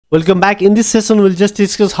Welcome back. In this session, we'll just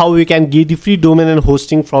discuss how we can get the free domain and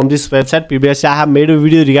hosting from this website. Previously, I have made a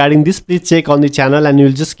video regarding this. Please check on the channel and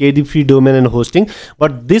you'll just get the free domain and hosting.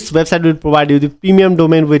 But this website will provide you the premium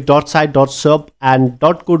domain with .site, .shop and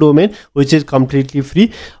 .co domain, which is completely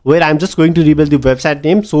free. Where I'm just going to reveal the website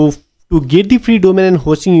name. So to get the free domain and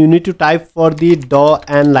hosting, you need to type for the DO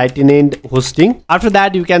and Lightning hosting. After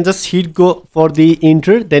that, you can just hit go for the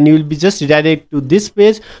enter. Then you will be just redirected to this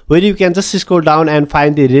page where you can just scroll down and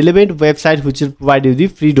find the relevant website which will provide you the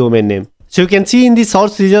free domain name. So you can see in the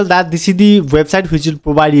search result that this is the website which will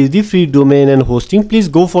provide you the free domain and hosting. Please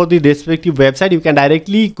go for the respective website. You can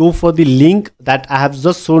directly go for the link that I have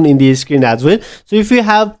just shown in the screen as well. So if you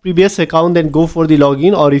have previous account, then go for the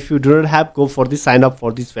login, or if you do not have, go for the sign up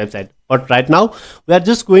for this website. But right now we are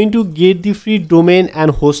just going to get the free domain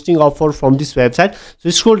and hosting offer from this website. So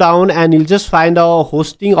scroll down and you'll just find a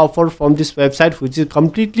hosting offer from this website which is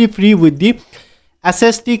completely free with the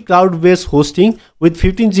SSD cloud-based hosting with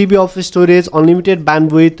 15 GB of storage, unlimited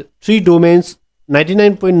bandwidth, 3 domains,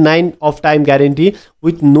 99.9 of time guarantee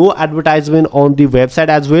with no advertisement on the website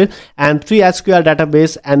as well, and 3 SQL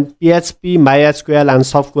database and PHP, MySQL and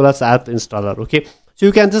Softcollage app installer. Okay, so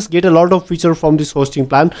you can just get a lot of feature from this hosting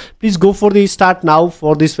plan. Please go for the start now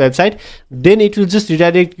for this website. Then it will just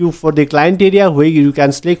redirect you for the client area where you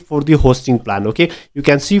can select for the hosting plan. Okay, you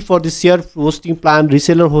can see for the share hosting plan,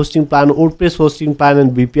 reseller hosting plan, WordPress hosting plan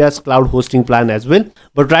and VPS cloud hosting plan as well.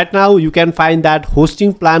 But right now you can find that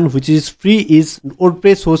hosting plan which is free is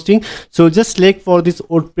WordPress hosting. So just select for this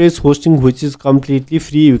WordPress hosting which is completely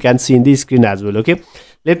free. You can see in the screen as well. Okay,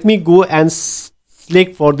 let me go and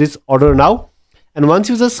select for this order now. And once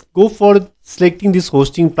you just go for selecting this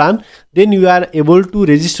hosting plan, then you are able to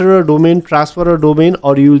register a domain, transfer a domain,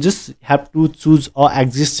 or you will just have to choose a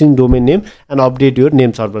existing domain name and update your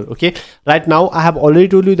name server. Okay, right now I have already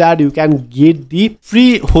told you that you can get the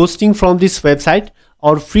free hosting from this website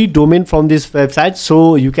or free domain from this website.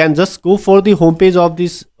 So you can just go for the homepage of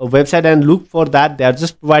this website and look for that. They are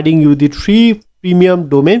just providing you the free premium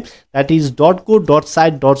domain, that is .co,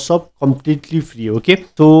 .site, .shop, completely free. Okay,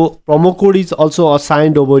 so promo code is also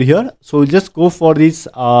assigned over here. So just go for this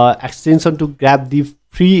extension to grab the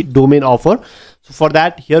free domain offer. So for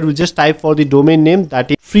that, here we just type for the domain name, that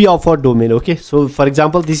is free offer domain. Okay, so for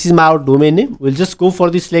example, this is my domain name. We'll just go for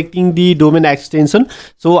the selecting the domain extension.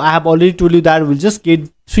 So I have already told you that we'll just get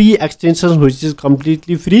 3 extensions which is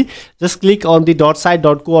completely free. Just click on the .site,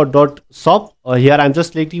 .co or .shop. Here I'm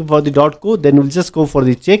just selecting for the .co. Then we'll just go for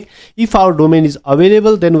the check. If our domain is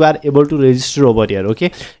available, then we are able to register over here.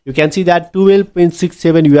 Okay, you can see that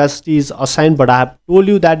 12.67 USD is assigned, but I have told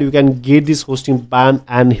you that you can get this hosting plan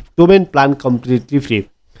and domain plan completely free.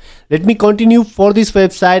 Let me continue for this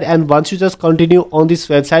website, and once you just continue on this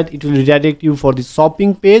website, it will redirect you for the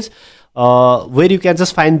shopping page where you can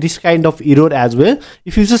just find this kind of error as well.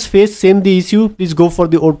 If you just face same the issue, please go for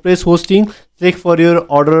the WordPress hosting, select for your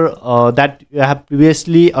order that you have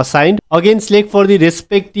previously assigned. Again, select for the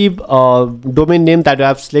respective domain name that you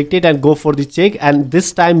have selected and go for the check, and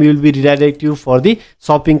this time you will be redirect you for the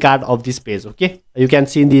shopping cart of this page. Okay, you can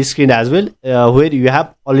see in the screen as well where you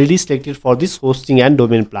have already selected for this hosting and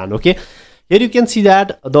domain plan. Okay, here you can see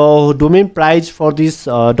that the domain price for this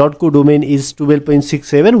 .co domain is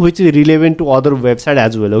 12.67, which is relevant to other website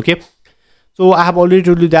as well. Okay, so I have already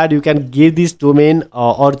told you that you can get this domain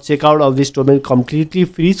or check out of this domain completely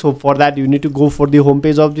free. So for that, you need to go for the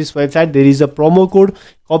homepage of this website. There is a promo code.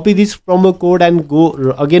 Copy this promo code and go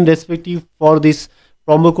again respective for this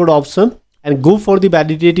promo code option and go for the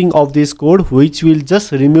validating of this code, which will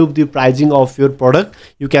just remove the pricing of your product.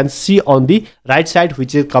 You can see on the right side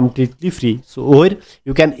which is completely free. So over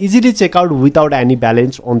you can easily check out without any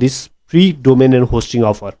balance on this free domain and hosting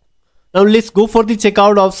offer. Now let's go for the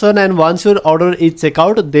checkout option, and once your order is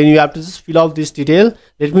checkout, then you have to just fill out this detail.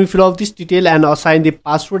 Let me fill out this detail and assign the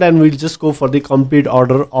password, and we'll just go for the complete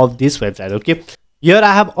order of this website. Okay, here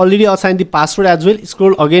I have already assigned the password as well.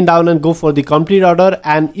 Scroll again down and go for the complete order,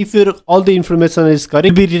 and if your all the information is correct,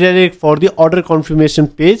 you'll be redirected for the order confirmation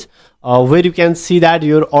page where you can see that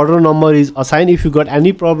your order number is assigned. If you got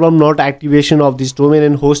any problem not activation of this domain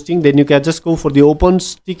and hosting, then you can just go for the open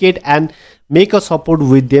ticket and make a support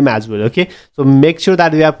with them as well. Okay, so make sure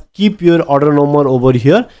that you have keep your order number over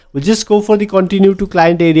here. We'll just go for the continue to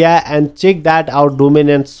client area and check that our domain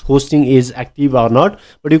and hosting is active or not.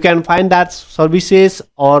 But you can find that services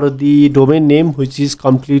or the domain name which is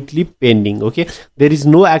completely pending. Okay, there is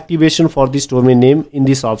no activation for this domain name in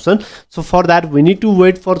this option. So for that, we need to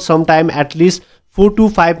wait for some time, at least 4 to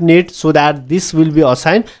 5 minutes so that this will be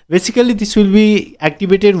assigned. Basically this will be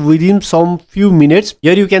activated within some few minutes.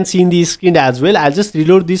 Here you can see in the screen as well. I'll just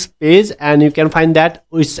reload this page and you can find that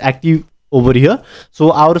it's active over here.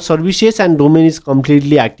 So our services and domain is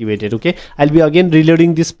completely activated. Okay, I'll be again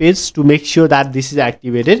reloading this page to make sure that this is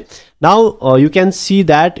activated. Now you can see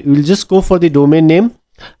that we'll just go for the domain name,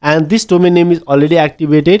 and this domain name is already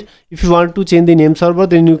activated. If you want to change the name server,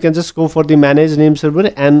 then you can just go for the manage name server,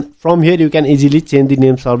 and from here you can easily change the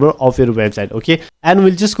name server of your website. Okay, and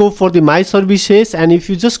we'll just go for the my services, and if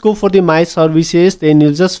you just go for the my services, then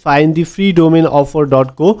you'll just find the free domain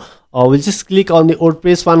offer.co. We'll just click on the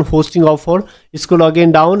WordPress one hosting offer, scroll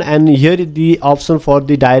again down, and here is the option for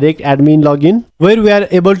the direct admin login, where we are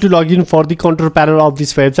able to log in for the control panel of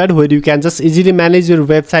this website, where you can just easily manage your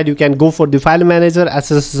website. You can go for the file manager,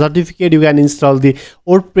 access a certificate, you can install the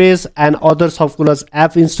WordPress and other softwares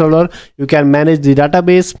app installer, you can manage the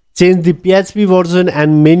database, change the PHP version,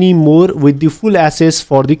 and many more with the full access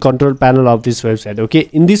for the control panel of this website. Okay,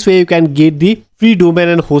 in this way you can get the free domain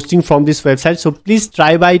and hosting from this website. So please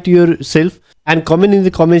try by it yourself and comment in the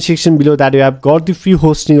comment section below that you have got the free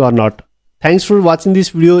hosting or not. Thanks for watching this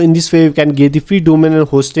video. In this way you can get the free domain and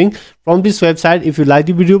hosting from this website. If you like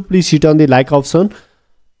the video, please hit on the like option.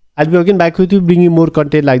 I'll be again back with you bringing more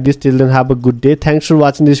content like this. Till then, have a good day. Thanks for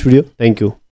watching this video. Thank you.